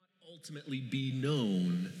ultimately be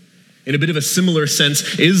known. In a bit of a similar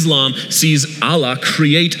sense, Islam sees Allah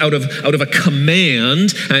create out of a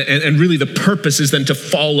command, and really the purpose is then to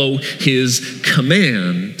follow his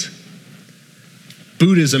command.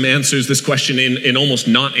 Buddhism answers this question in almost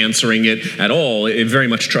not answering it at all. It very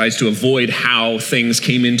much tries to avoid how things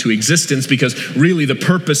came into existence, because really the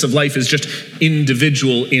purpose of life is just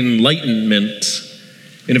individual enlightenment.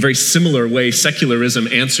 In a very similar way, secularism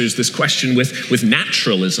answers this question with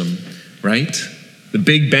naturalism, right? The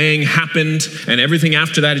Big Bang happened, and everything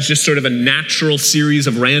after that is just sort of a natural series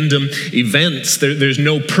of random events. There's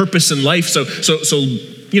no purpose in life, so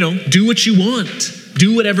do what you want.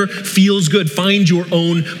 Do whatever feels good. Find your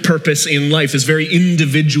own purpose in life. This very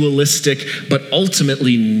individualistic, but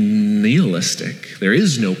ultimately nihilistic. There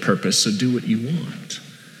is no purpose, so do what you want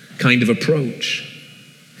kind of approach.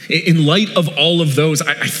 In light of all of those,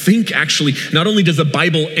 I think actually, not only does the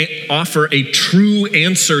Bible offer a true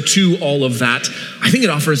answer to all of that, I think it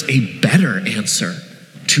offers a better answer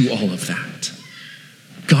to all of that.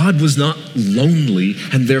 God was not lonely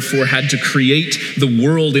and therefore had to create the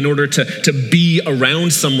world in order to be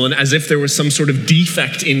around someone as if there was some sort of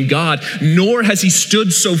defect in God, nor has he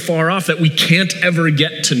stood so far off that we can't ever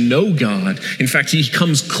get to know God. In fact, he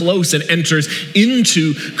comes close and enters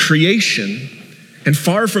into creation. And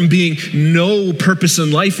far from being no purpose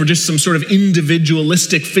in life or just some sort of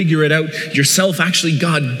individualistic figure it out yourself, actually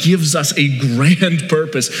God gives us a grand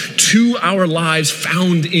purpose to our lives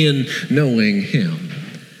found in knowing him.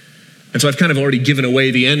 And so I've kind of already given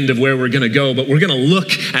away the end of where we're going to go, but we're going to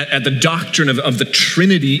look at the doctrine of the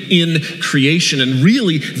Trinity in creation. And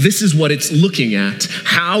really, this is what it's looking at.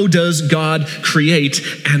 How does God create,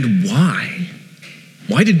 and why?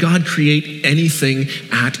 Why did God create anything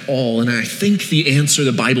at all? And I think the answer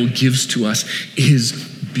the Bible gives to us is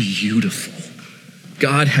beautiful.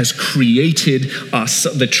 God has created us.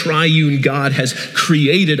 The triune God has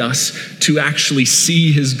created us to actually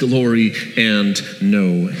see his glory and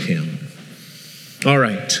know him. All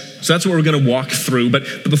right, so that's what we're going to walk through. But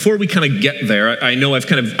before we kind of get there, I know I've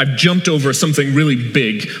jumped over something really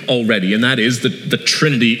big already, and that is the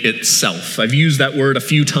Trinity itself. I've used that word a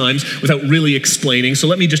few times without really explaining. So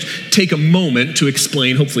let me just take a moment to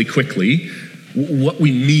explain, hopefully quickly, what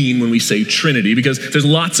we mean when we say Trinity, because there's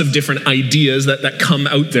lots of different ideas that come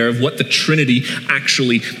out there of what the Trinity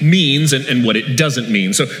actually means and what it doesn't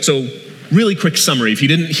mean. So really quick summary. If you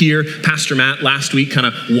didn't hear Pastor Matt last week kind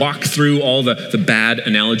of walk through all the bad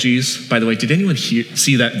analogies. By the way, did anyone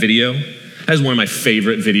see that video? That is one of my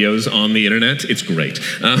favorite videos on the internet. It's great.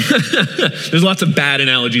 There's lots of bad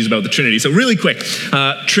analogies about the Trinity. So really quick,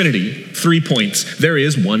 Trinity, 3 points. There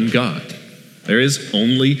is one God. There is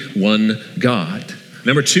only one God.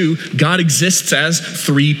 Number 2, God exists as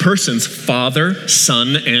 3 persons, Father,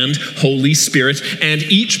 Son, and Holy Spirit. And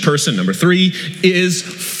each person, number 3, is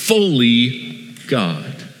fully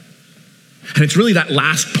God. And it's really that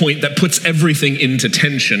last point that puts everything into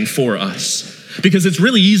tension for us. Because it's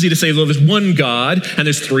really easy to say, well, there's one God and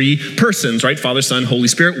there's 3 persons, right? Father, Son, Holy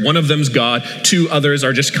Spirit. One of them's God. 2 others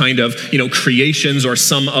are just kind of, creations or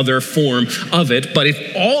some other form of it. But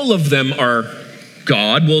if all of them are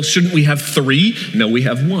God, well, shouldn't we have 3? No, we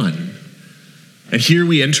have 1. And here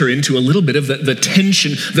we enter into a little bit of the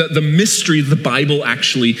tension, the mystery the Bible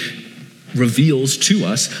actually reveals to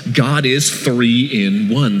us. God is 3 in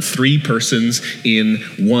 1, 3 persons in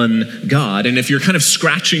 1 God. And if you're kind of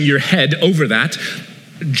scratching your head over that,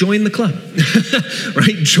 join the club,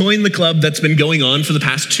 right? Join the club that's been going on for the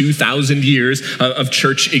past 2,000 years of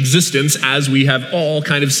church existence, as we have all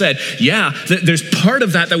kind of said. Yeah, there's part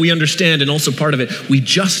of that we understand, and also part of it we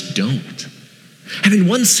just don't. And in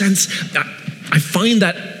one sense, I find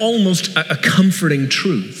that almost a comforting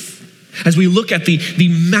truth. As we look at the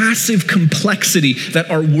massive complexity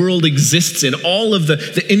that our world exists in, all of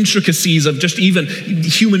the intricacies of just even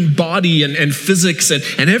human body and physics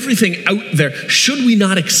and everything out there, should we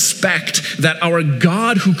not expect that our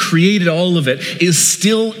God who created all of it is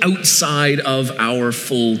still outside of our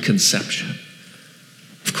full conception?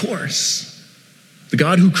 Of course. The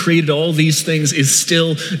God who created all these things is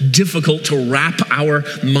still difficult to wrap our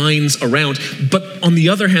minds around. But on the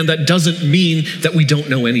other hand, that doesn't mean that we don't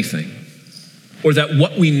know anything, or that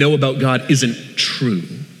what we know about God isn't true.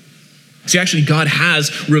 See, actually, God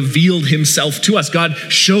has revealed himself to us. God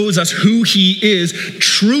shows us who he is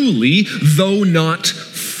truly, though not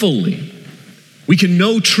fully. We can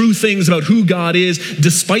know true things about who God is,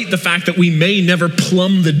 despite the fact that we may never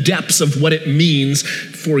plumb the depths of what it means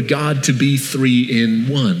for God to be 3 in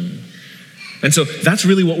 1. And so that's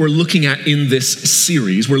really what we're looking at in this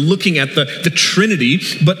series. We're looking at the Trinity,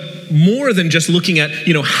 but more than just looking at,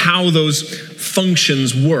 how those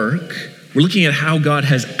functions work, we're looking at how God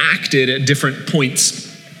has acted at different points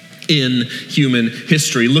in human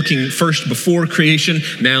history, looking first before creation,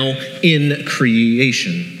 now in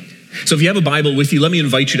creation. So if you have a Bible with you, let me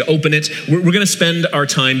invite you to open it. We're going to spend our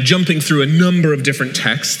time jumping through a number of different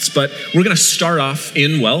texts, but we're going to start off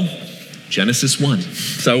in, Genesis 1.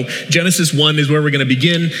 So Genesis 1 is where we're going to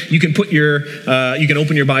begin. You can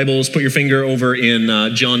open your Bibles, put your finger over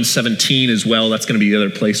in John 17 as well. That's going to be the other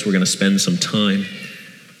place we're going to spend some time.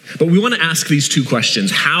 But we want to ask these two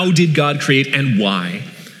questions. How did God create and why?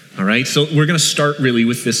 All right, so we're going to start really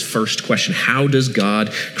with this first question. How does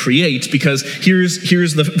God create? Because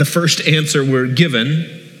here's the first answer we're given,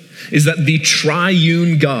 is that the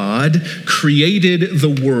triune God created the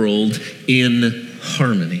world in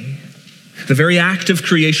harmony. The very act of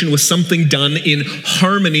creation was something done in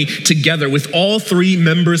harmony together, with all three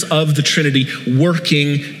members of the Trinity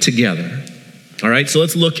working together. All right, so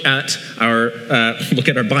let's look at our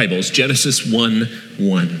Bibles. Genesis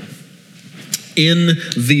 1:1. In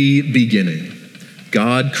the beginning,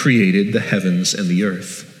 God created the heavens and the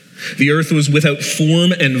earth. The earth was without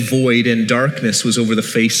form and void, and darkness was over the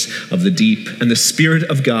face of the deep, and the Spirit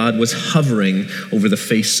of God was hovering over the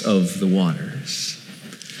face of the waters.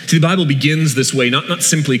 See, the Bible begins this way, not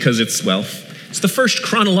simply because it's the first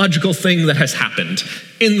chronological thing that has happened.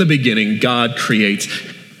 In the beginning, God creates.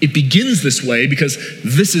 It begins this way because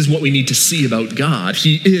this is what we need to see about God.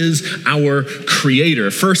 He is our creator.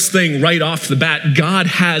 First thing right off the bat, God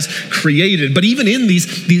has created. But even in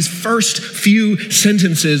these first few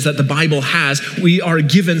sentences that the Bible has, we are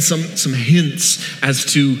given some hints as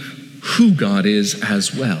to who God is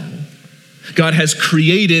as well. God has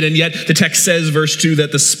created, and yet the text says, verse 2,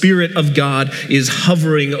 that the Spirit of God is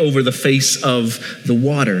hovering over the face of the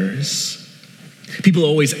waters. People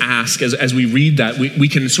always ask, as we read that, we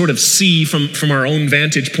can sort of see from our own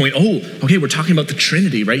vantage point, okay, we're talking about the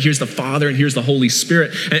Trinity, right? Here's the Father and here's the Holy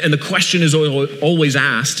Spirit. And the question is always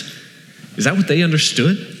asked, is that what they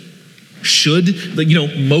understood? Should,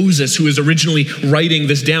 Moses, who is originally writing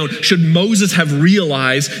this down, should Moses have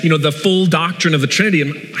realized, the full doctrine of the Trinity?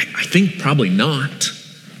 And I think probably not.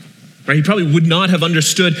 Right? He probably would not have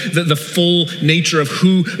understood the full nature of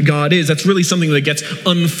who God is. That's really something that gets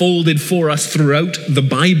unfolded for us throughout the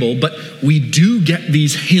Bible, but we do get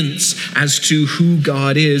these hints as to who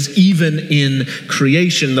God is, even in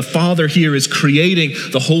creation. The Father here is creating,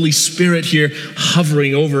 the Holy Spirit here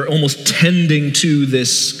hovering over, almost tending to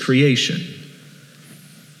this creation.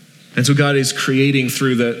 And so God is creating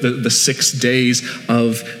through the 6 days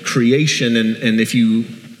of creation, and if you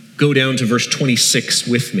go down to verse 26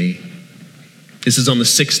 with me, this is on the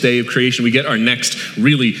 6th day of creation. We get our next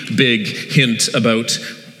really big hint about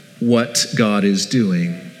what God is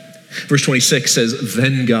doing. Verse 26 says,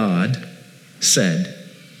 "Then God said,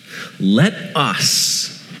 'Let us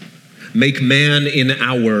make man in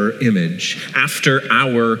our image, after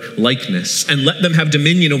our likeness, and let them have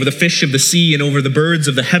dominion over the fish of the sea, and over the birds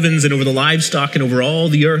of the heavens, and over the livestock, and over all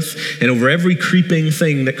the earth, and over every creeping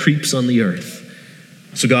thing that creeps on the earth.'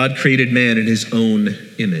 So God created man in his own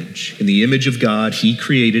image. In the image of God, he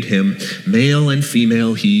created him. Male and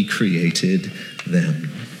female, he created them."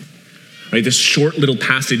 Right, this short little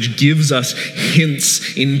passage gives us hints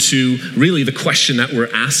into really the question that we're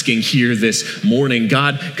asking here this morning.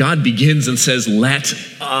 God begins and says, "Let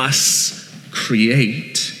us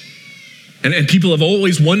create." And people have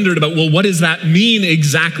always wondered about, what does that mean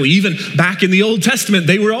exactly? Even back in the Old Testament,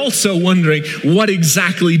 they were also wondering, what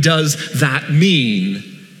exactly does that mean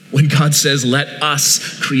when God says, "Let us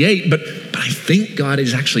create"? But I think God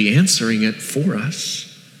is actually answering it for us.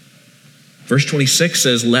 Verse 26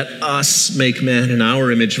 says, "Let us make man in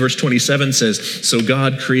our image." Verse 27 says, "So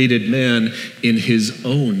God created man in his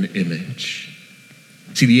own image."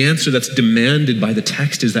 See, the answer that's demanded by the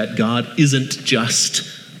text is that God isn't just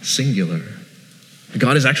singular.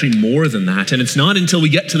 God is actually more than that. And it's not until we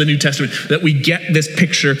get to the New Testament that we get this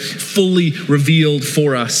picture fully revealed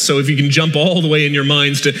for us. So if you can jump all the way in your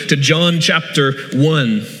minds to John chapter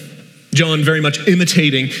 1. John very much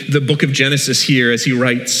imitating the book of Genesis here as he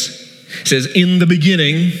writes. He says, "In the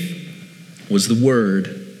beginning was the Word,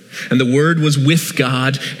 and the Word was with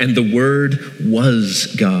God, and the Word was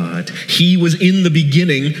God. He was in the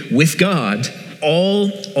beginning with God.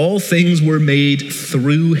 All things were made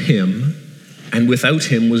through him, and without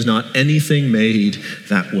him was not anything made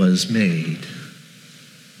that was made."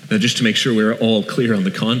 Now, just to make sure we're all clear on the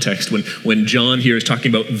context, when John here is talking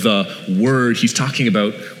about the Word, he's talking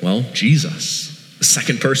about, Jesus. The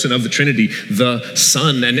second person of the Trinity, the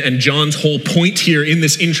Son. And John's whole point here in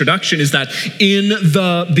this introduction is that in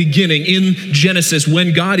the beginning, in Genesis,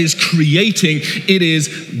 when God is creating, it is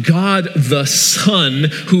God the Son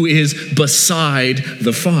who is beside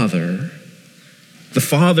the Father. The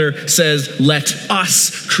Father says, let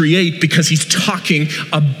us create, because he's talking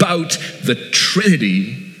about the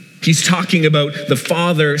Trinity. He's talking about the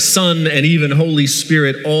Father, Son, and even Holy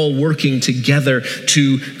Spirit all working together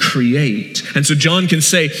to create. And so John can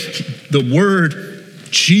say, the Word,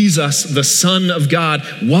 Jesus, the Son of God,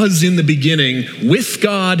 was in the beginning with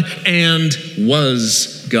God and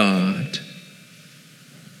was God.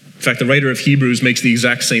 In fact, the writer of Hebrews makes the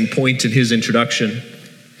exact same point in his introduction.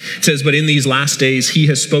 It says, but in these last days he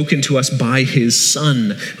has spoken to us by his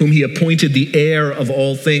Son, whom he appointed the heir of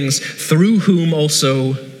all things, through whom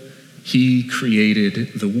also he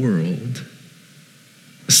created the world.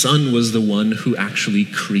 The Son was the one who actually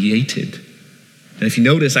created. And if you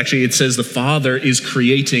notice, actually, it says the Father is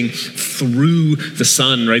creating through the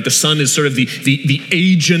Son, right? The Son is sort of the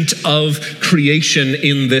agent of creation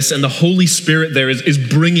in this, and the Holy Spirit there is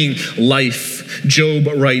bringing life. Job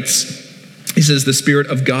writes, he says, the Spirit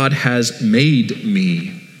of God has made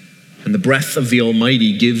me, and the breath of the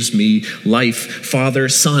Almighty gives me life. Father,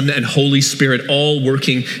 Son, and Holy Spirit all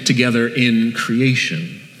working together in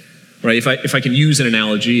creation. Right? If I can use an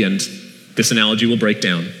analogy, and this analogy will break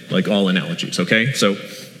down like all analogies, okay? So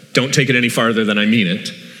don't take it any farther than I mean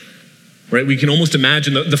it. Right? We can almost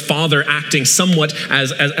imagine the Father acting somewhat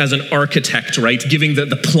as an architect, right? Giving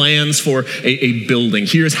the plans for a building.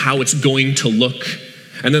 Here's how it's going to look.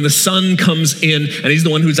 And then the Son comes in, and he's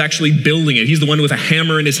the one who's actually building it. He's the one with a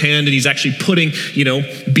hammer in his hand, and he's actually putting,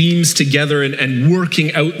 beams together and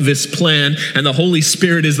working out this plan. And the Holy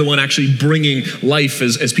Spirit is the one actually bringing life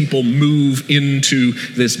as people move into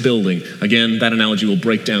this building. Again, that analogy will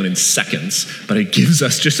break down in seconds, but it gives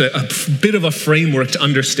us just a bit of a framework to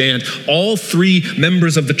understand all three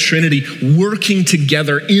members of the Trinity working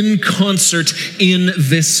together in concert in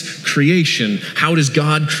this creation. How does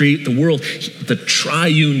God create the world? The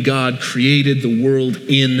triune God created the world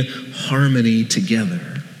in harmony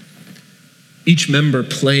together. Each member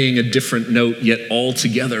playing a different note, yet all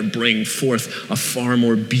together bring forth a far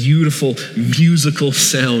more beautiful musical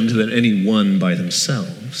sound than any one by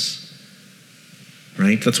themselves.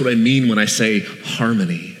 Right? That's what I mean when I say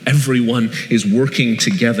harmony. Everyone is working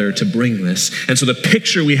together to bring this. And so the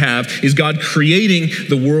picture we have is God creating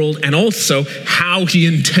the world and also how he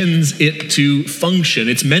intends it to function.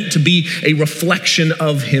 It's meant to be a reflection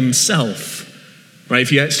of himself. Right?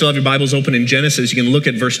 If you still have your Bibles open in Genesis, you can look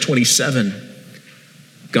at verse 27.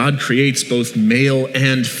 God creates both male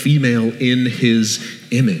and female in his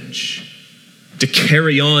image, to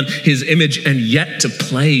carry on his image and yet to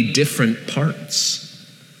play different parts.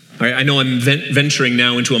 All right, I know I'm venturing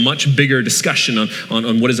now into a much bigger discussion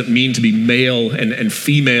on what does it mean to be male and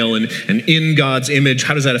female and in God's image.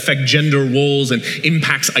 How does that affect gender roles and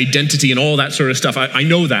impacts identity and all that sort of stuff? I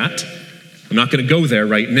know that. I'm not going to go there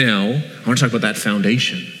right now. I want to talk about that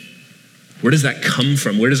foundation. Where does that come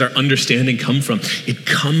from? Where does our understanding come from? It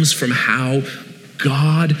comes from how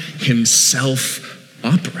God himself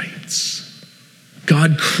operates.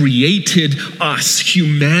 God created us,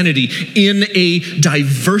 humanity, in a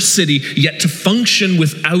diversity, yet to function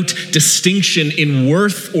without distinction in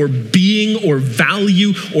worth or being or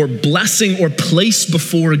value or blessing or place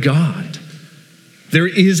before God. There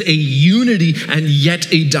is a unity and yet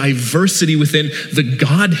a diversity within the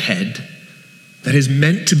Godhead that is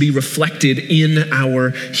meant to be reflected in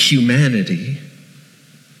our humanity.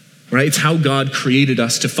 Right? It's how God created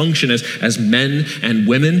us to function as men and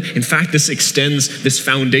women. In fact, this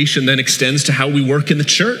foundation then extends to how we work in the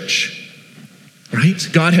church. Right?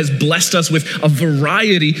 God has blessed us with a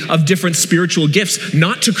variety of different spiritual gifts,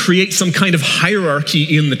 not to create some kind of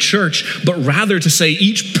hierarchy in the church, but rather to say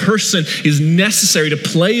each person is necessary to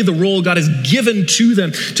play the role God has given to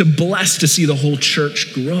them to bless, to see the whole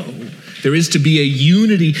church grow. There is to be a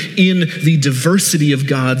unity in the diversity of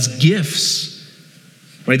God's gifts.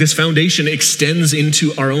 Right? This foundation extends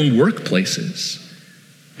into our own workplaces.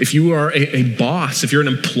 If you are a boss, if you're an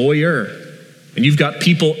employer, and you've got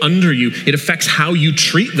people under you, it affects how you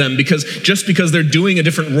treat them, because just because they're doing a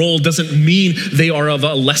different role doesn't mean they are of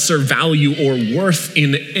a lesser value or worth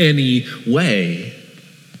in any way.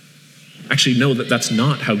 Actually, no, that's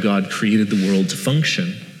not how God created the world to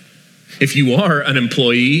function. If you are an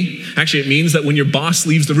employee, actually it means that when your boss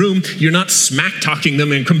leaves the room, you're not smack-talking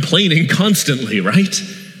them and complaining constantly, right?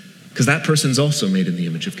 Because that person's also made in the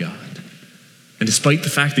image of God. And despite the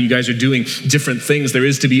fact that you guys are doing different things, there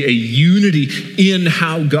is to be a unity in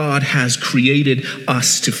how God has created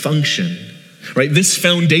us to function. right? This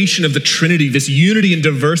foundation of the Trinity, this unity and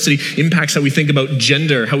diversity impacts how we think about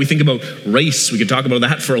gender, how we think about race. We could talk about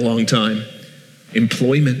that for a long time.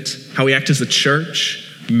 Employment, how we act as a church,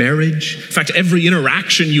 marriage. In fact, every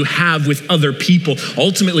interaction you have with other people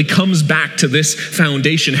ultimately comes back to this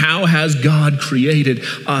foundation. How has God created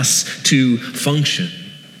us to function?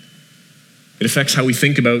 It affects how we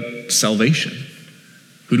think about salvation.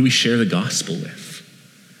 Who do we share the gospel with?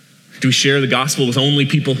 Do we share the gospel with only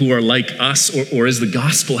people who are like us, or is the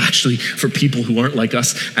gospel actually for people who aren't like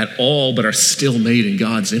us at all but are still made in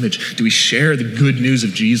God's image? Do we share the good news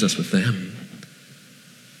of Jesus with them?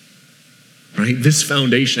 Right? This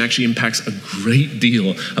foundation actually impacts a great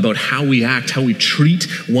deal about how we act, how we treat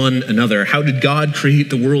one another. How did God create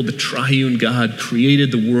the world? The triune God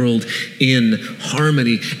created the world in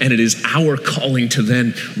harmony, and it is our calling to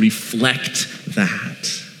then reflect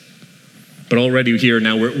that. But already here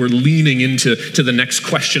now we're leaning into the next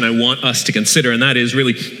question I want us to consider, and that is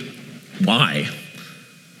really, why?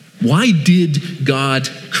 Why did God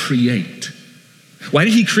create? Why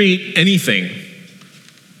did he create anything?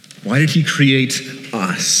 Why did he create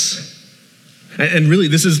us? And really,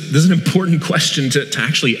 this is an important question to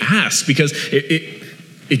actually ask, because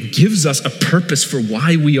it gives us a purpose for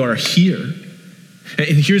why we are here. And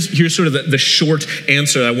here's sort of the short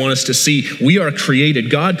answer I want us to see. We are created.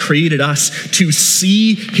 God created us to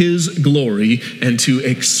see his glory and to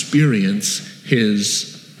experience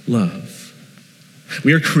his love.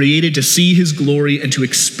 We are created to see his glory and to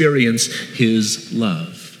experience his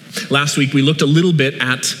love. Last week, we looked a little bit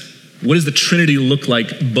at what does the Trinity look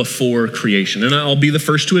like before creation. And I'll be the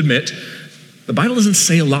first to admit, the Bible doesn't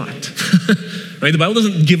say a lot. Right? The Bible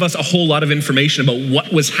doesn't give us a whole lot of information about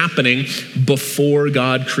what was happening before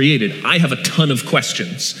God created. I have a ton of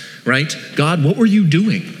questions, right? God, what were you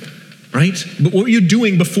doing? Right? But what were you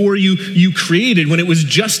doing before you created, when it was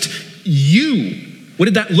just you? What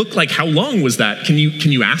did that look like? How long was that? Can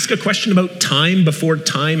you ask a question about time before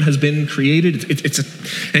time has been created?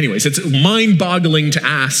 Anyways, it's mind-boggling to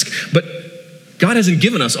ask, but God hasn't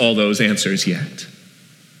given us all those answers yet.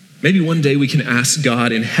 Maybe one day we can ask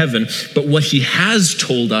God in heaven, but what he has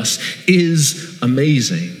told us is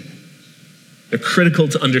amazing. They're critical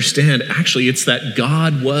to understand. Actually, it's that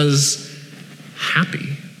God was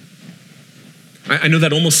happy. I know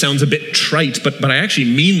that almost sounds a bit trite, but I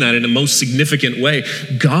actually mean that in a most significant way.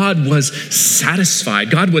 God was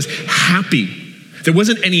satisfied. God was happy. There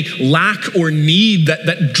wasn't any lack or need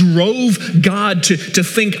that drove God to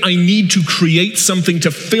think, I need to create something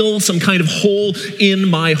to fill some kind of hole in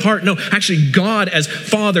my heart. No, actually, God as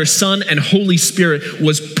Father, Son, and Holy Spirit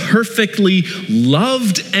was perfectly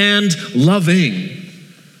loved and loving.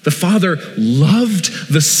 The Father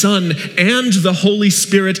loved the Son and the Holy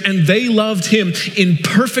Spirit, and they loved him in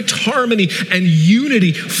perfect harmony and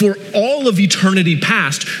unity for all of eternity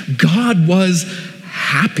past. God was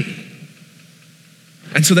happy.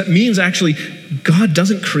 And so that means actually God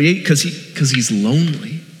doesn't create because he's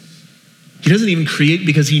lonely. He doesn't even create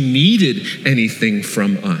because he needed anything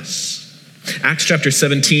from us. Acts chapter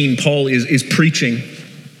 17, Paul is preaching.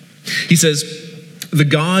 He says, the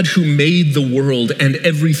God who made the world and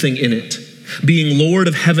everything in it, being Lord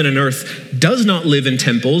of heaven and earth, does not live in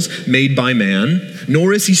temples made by man,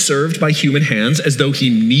 nor is he served by human hands as though he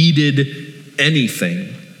needed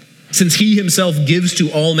anything, since he himself gives to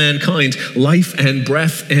all mankind life and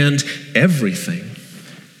breath and everything.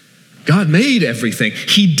 God made everything.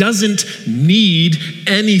 He doesn't need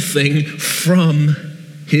anything from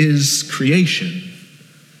his creation.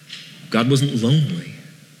 God wasn't lonely.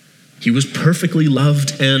 He was perfectly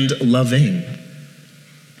loved and loving.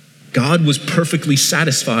 God was perfectly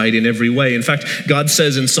satisfied in every way. In fact, God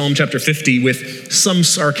says in Psalm chapter 50, with some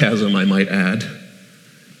sarcasm I might add,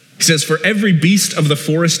 he says, for every beast of the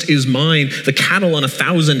forest is mine, the cattle on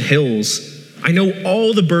 1,000 hills. I know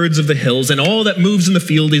all the birds of the hills, and all that moves in the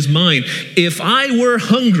field is mine. If I were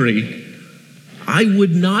hungry, I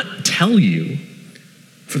would not tell you,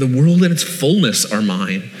 for the world and its fullness are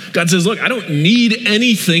mine. God says, look, I don't need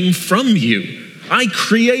anything from you. I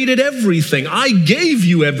created everything. I gave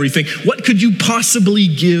you everything. What could you possibly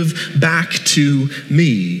give back to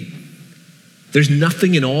me? There's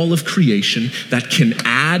nothing in all of creation that can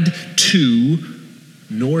add to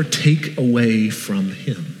nor take away from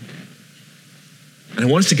him. And I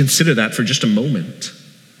want us to consider that for just a moment.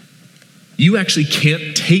 You actually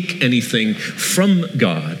can't take anything from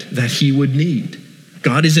God that he would need.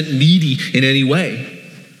 God isn't needy in any way.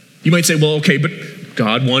 You might say, well, okay, but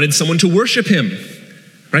God wanted someone to worship him,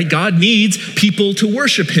 right? God needs people to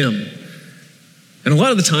worship him. And a lot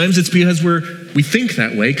of the times it's because we think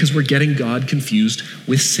that way because we're getting God confused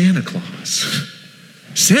with Santa Claus.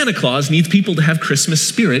 Santa Claus needs people to have Christmas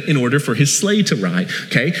spirit in order for his sleigh to ride,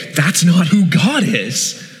 okay? That's not who God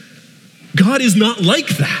is. God is not like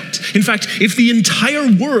that. In fact, if the entire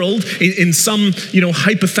world, in some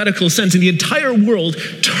hypothetical sense, in the entire world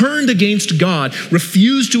turned against God,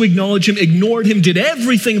 refused to acknowledge him, ignored him, did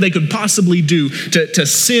everything they could possibly do to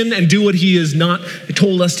sin and do what he has not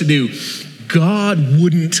told us to do, God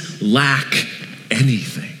wouldn't lack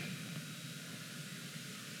anything.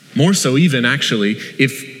 More so even, actually,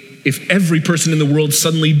 if every person in the world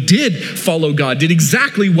suddenly did follow God, did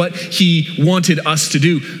exactly what he wanted us to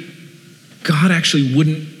do, God actually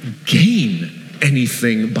wouldn't gain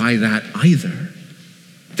anything by that either.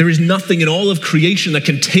 There is nothing in all of creation that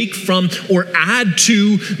can take from or add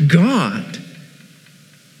to God.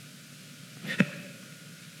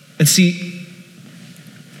 And see,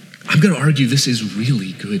 I'm going to argue this is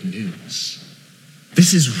really good news.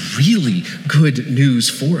 This is really good news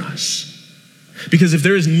for us. Because if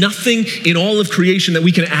there is nothing in all of creation that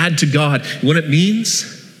we can add to God, what it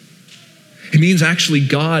means actually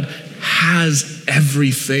God has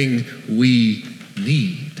everything we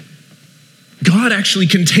need. God actually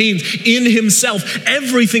contains in himself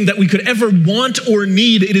everything that we could ever want or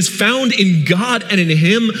need. It is found in God and in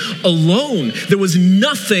him alone. There was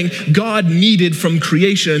nothing God needed from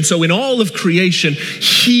creation. And so in all of creation,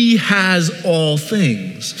 he has all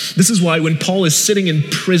things. This is why when Paul is sitting in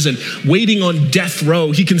prison, waiting on death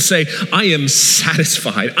row, he can say, I am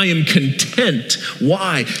satisfied. I am content.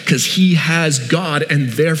 Why? Because he has God and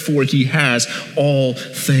therefore he has all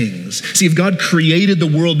things. See, if God created the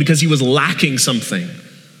world because he was lacking something,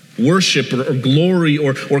 worship or glory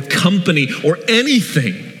or company or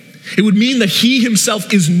anything, it would mean that he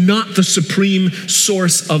himself is not the supreme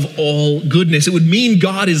source of all goodness. It would mean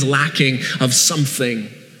God is lacking of something.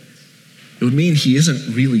 It would mean he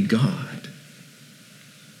isn't really God.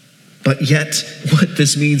 But yet, what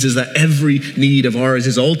this means is that every need of ours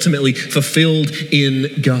is ultimately fulfilled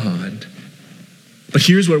in God. But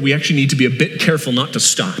here's where we actually need to be a bit careful not to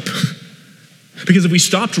stop. Because if we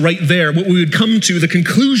stopped right there, what we would come to, the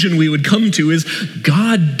conclusion we would come to is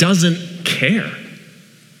God doesn't care.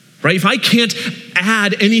 Right? If I can't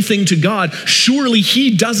add anything to God, surely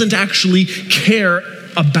he doesn't actually care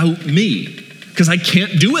about me because I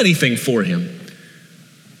can't do anything for him.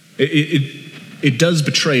 It does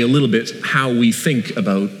betray a little bit how we think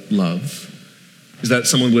about love. Is that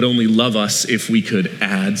someone would only love us if we could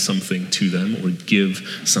add something to them or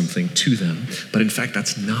give something to them. But in fact,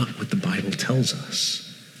 that's not what the Bible tells us.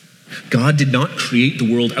 God did not create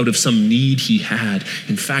the world out of some need he had.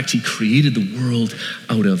 In fact, he created the world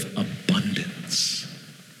out of abundance.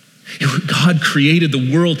 God created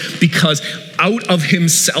the world because out of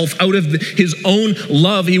himself, out of his own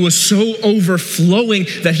love, he was so overflowing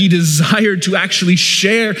that he desired to actually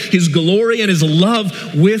share his glory and his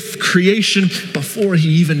love with creation before he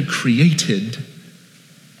even created.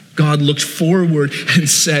 God looked forward and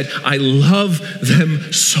said, I love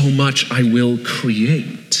them so much, I will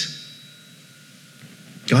create.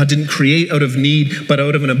 God didn't create out of need, but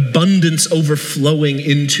out of an abundance overflowing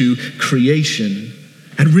into creation.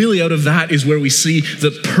 And really out of that is where we see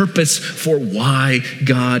the purpose for why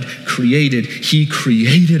God created. He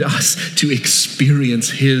created us to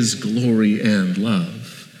experience his glory and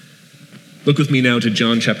love. Look with me now to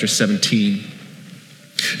John chapter 17.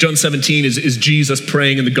 John 17 is Jesus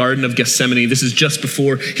praying in the Garden of Gethsemane. This is just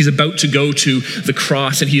before he's about to go to the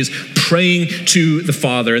cross, and he is praying to the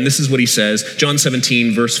Father. And this is what he says, John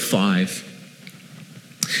 17, verse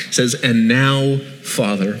 5. It says, and now,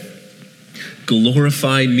 Father,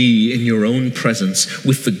 glorify me in your own presence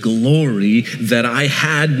with the glory that I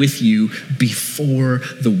had with you before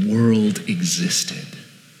the world existed.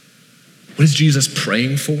 What is Jesus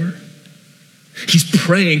praying for? He's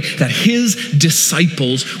praying that his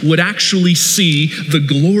disciples would actually see the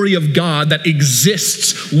glory of God that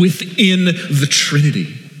exists within the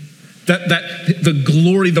Trinity. That the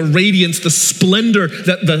glory, the radiance, the splendor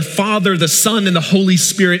that the Father, the Son, and the Holy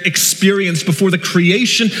Spirit experienced before the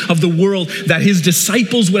creation of the world, that his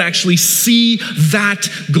disciples would actually see that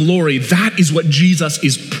glory. That is what Jesus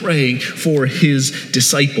is praying for his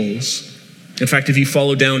disciples. In fact, if you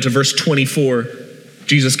follow down to verse 24,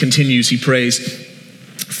 Jesus continues, he prays,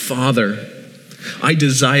 Father, I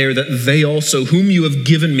desire that they also, whom you have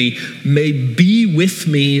given me, may be with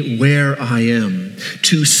me where I am,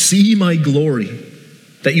 to see my glory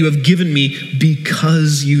that you have given me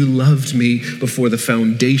because you loved me before the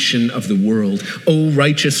foundation of the world. O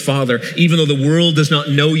righteous Father, even though the world does not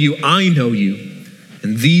know you, I know you.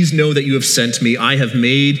 And these know that you have sent me. I have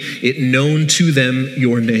made it known to them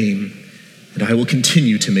your name, and I will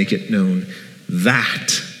continue to make it known.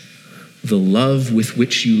 That the love with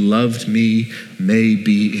which you loved me may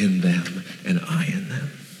be in them and I in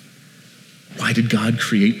them. Why did God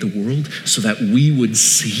create the world? So that we would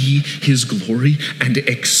see his glory and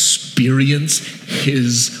experience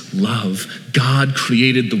his love. God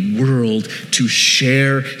created the world to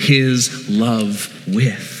share his love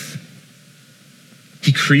with.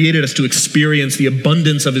 He created us to experience the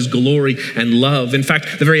abundance of his glory and love. In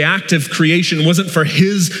fact, the very act of creation wasn't for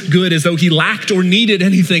his good as though he lacked or needed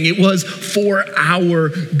anything. It was for our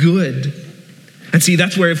good. And see,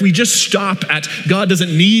 that's where if we just stop at God doesn't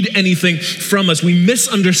need anything from us, we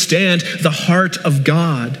misunderstand the heart of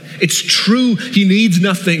God. It's true, he needs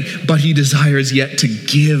nothing, but he desires yet to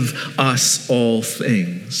give us all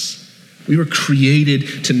things. We were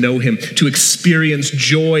created to know him, to experience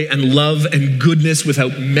joy and love and goodness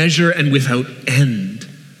without measure and without end.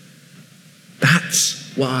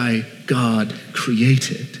 That's why God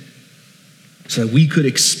created. So that we could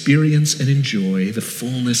experience and enjoy the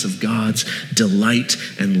fullness of God's delight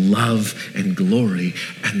and love and glory.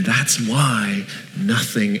 And that's why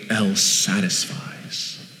nothing else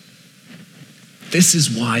satisfies. This is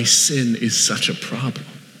why sin is such a problem.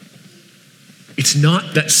 It's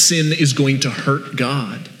not that sin is going to hurt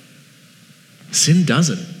God. Sin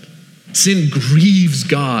doesn't. Sin grieves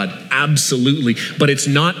God, absolutely. But it's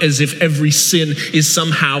not as if every sin is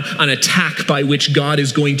somehow an attack by which God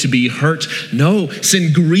is going to be hurt. No,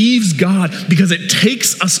 sin grieves God because it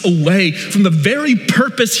takes us away from the very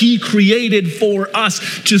purpose he created for us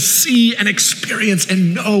to see and experience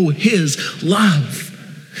and know his love.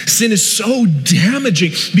 Sin is so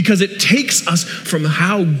damaging because it takes us from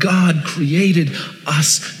how God created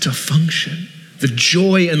us to function. The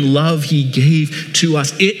joy and love he gave to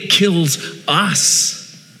us, it kills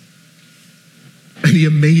us. And the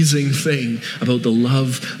amazing thing about the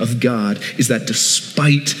love of God is that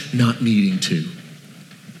despite not needing to,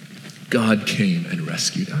 God came and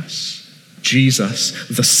rescued us. Jesus,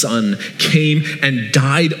 the Son, came and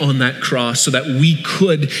died on that cross so that we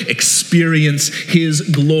could experience his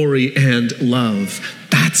glory and love.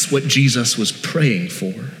 That's what Jesus was praying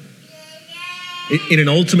for. In an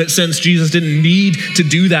ultimate sense, Jesus didn't need to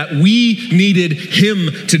do that. We needed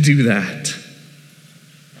him to do that.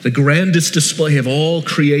 The grandest display of all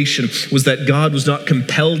creation was that God was not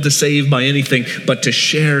compelled to save by anything, but to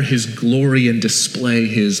share his glory and display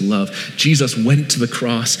his love. Jesus went to the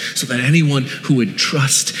cross so that anyone who would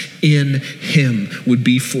trust in him would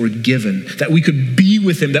be forgiven, that we could be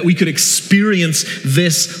with him, that we could experience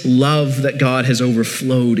this love that God has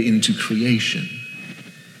overflowed into creation.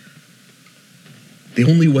 The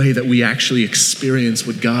only way that we actually experience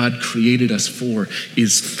what God created us for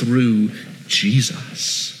is through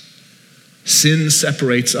Jesus. Sin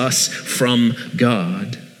separates us from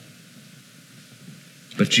God.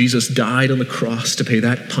 But Jesus died on the cross to pay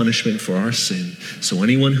that punishment for our sin, so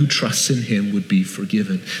anyone who trusts in him would be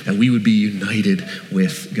forgiven, that we would be united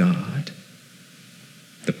with God.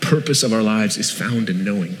 The purpose of our lives is found in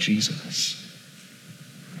knowing Jesus.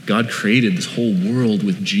 God created this whole world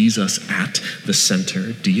with Jesus at the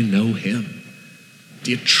center. Do you know him?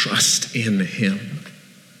 Do you trust in him?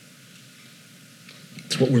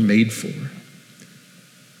 It's what we're made for.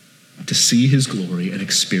 To see his glory and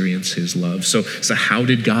experience his love. So how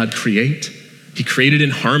did God create? He created in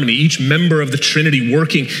harmony, each member of the Trinity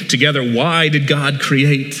working together. Why did God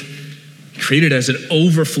create? He created as an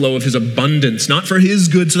overflow of his abundance, not for his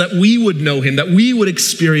good, so that we would know him, that we would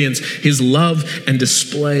experience his love and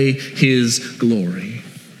display his glory.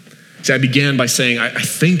 See, I began by saying, I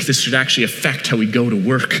think this should actually affect how we go to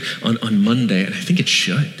work on Monday, and I think it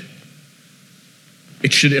should.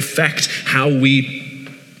 It should affect how we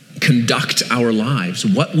conduct our lives,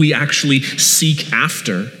 what we actually seek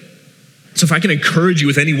after. So if I can encourage you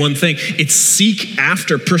with any one thing, it's seek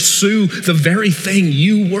after, pursue the very thing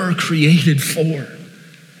you were created for.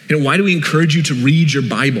 You know, why do we encourage you to read your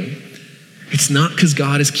Bible? It's not because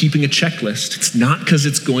God is keeping a checklist. It's not because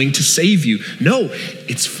it's going to save you. No,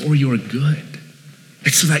 it's for your good.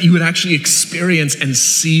 It's so that you would actually experience and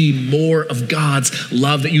see more of God's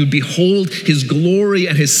love, that you would behold his glory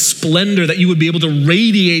and his splendor, that you would be able to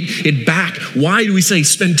radiate it back. Why do we say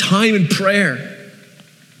spend time in prayer?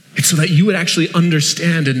 It's so that you would actually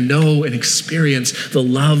understand and know and experience the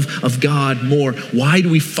love of God more. Why do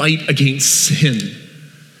we fight against sin?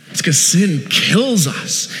 It's because sin kills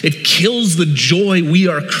us. It kills the joy we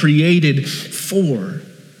are created for.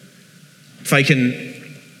 If I can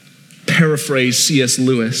paraphrase C.S.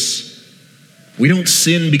 Lewis, we don't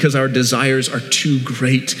sin because our desires are too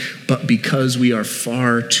great, but because we are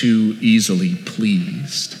far too easily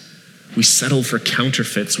pleased. We settle for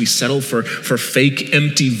counterfeits. We settle for fake,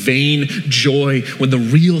 empty, vain joy when the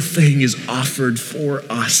real thing is offered for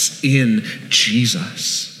us in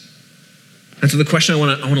Jesus. And so the question I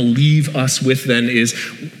want to leave us with then is,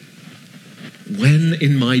 when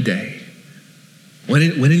in my day, when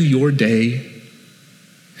in your day,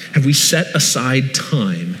 have we set aside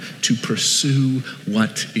time to pursue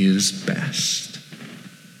what is best?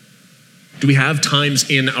 Do we have times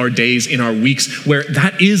in our days, in our weeks, where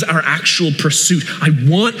that is our actual pursuit? I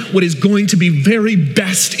want what is going to be very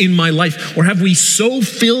best in my life. Or have we so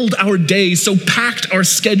filled our days, so packed our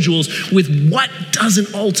schedules with what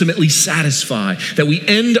doesn't ultimately satisfy, that we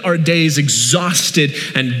end our days exhausted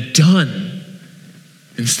and done,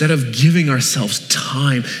 instead of giving ourselves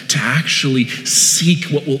time to actually seek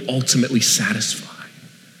what will ultimately satisfy?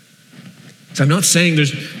 So I'm not saying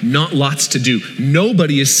there's not lots to do.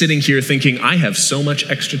 Nobody is sitting here thinking, I have so much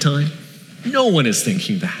extra time. No one is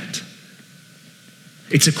thinking that.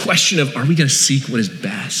 It's a question of, are we going to seek what is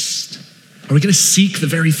best? Are we going to seek the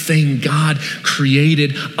very thing God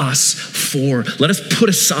created us for? Let us put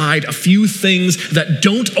aside a few things that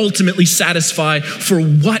don't ultimately satisfy for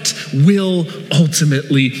what will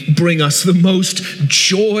ultimately bring us the most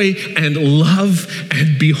joy and love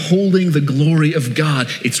and beholding the glory of God.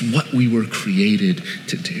 It's what we were created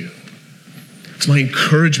to do. So my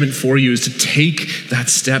encouragement for you is to take that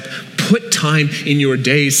step, put time in your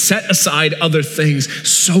days, set aside other things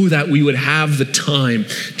so that we would have the time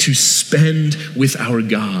to spend with our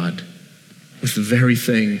God, with the very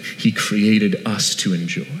thing he created us to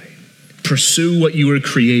enjoy. Pursue what you were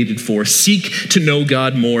created for. Seek to know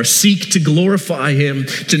God more. Seek to glorify him,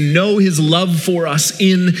 to know his love for us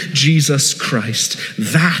in Jesus Christ.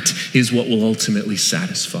 That is what will ultimately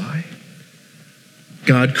satisfy.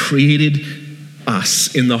 God created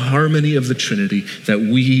us in the harmony of the Trinity that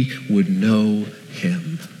we would know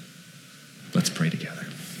him. Let's pray together.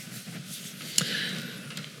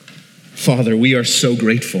 Father, we are so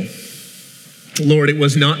grateful. Lord, it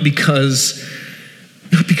was not because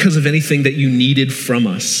of anything that you needed from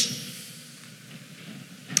us.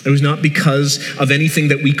 It was not because of anything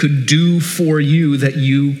that we could do for you that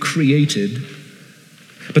you created,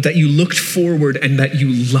 but that you looked forward and that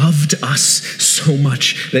you loved us so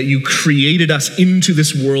much that you created us into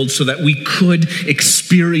this world so that we could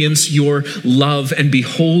experience your love and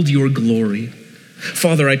behold your glory.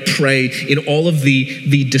 Father, I pray in all of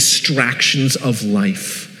the distractions of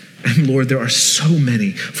life, and Lord, there are so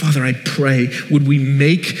many. Father, I pray, would we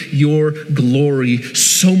make your glory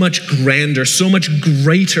so much grander, so much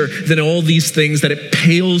greater than all these things that it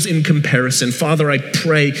pales in comparison. Father, I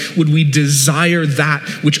pray, would we desire that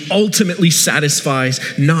which ultimately satisfies,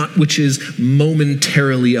 not which is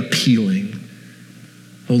momentarily appealing.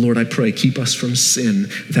 Oh Lord, I pray, keep us from sin,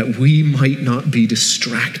 that we might not be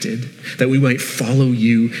distracted, that we might follow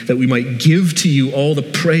you, that we might give to you all the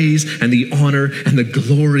praise and the honor and the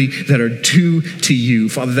glory that are due to you.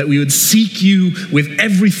 Father, that we would seek you with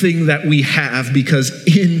everything that we have, because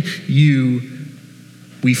in you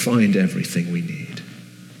we find everything we need.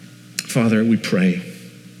 Father, we pray,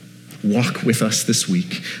 walk with us this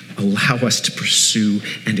week. Allow us to pursue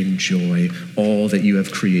and enjoy all that you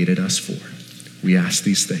have created us for. We ask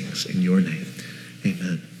these things in your name.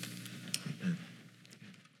 Amen.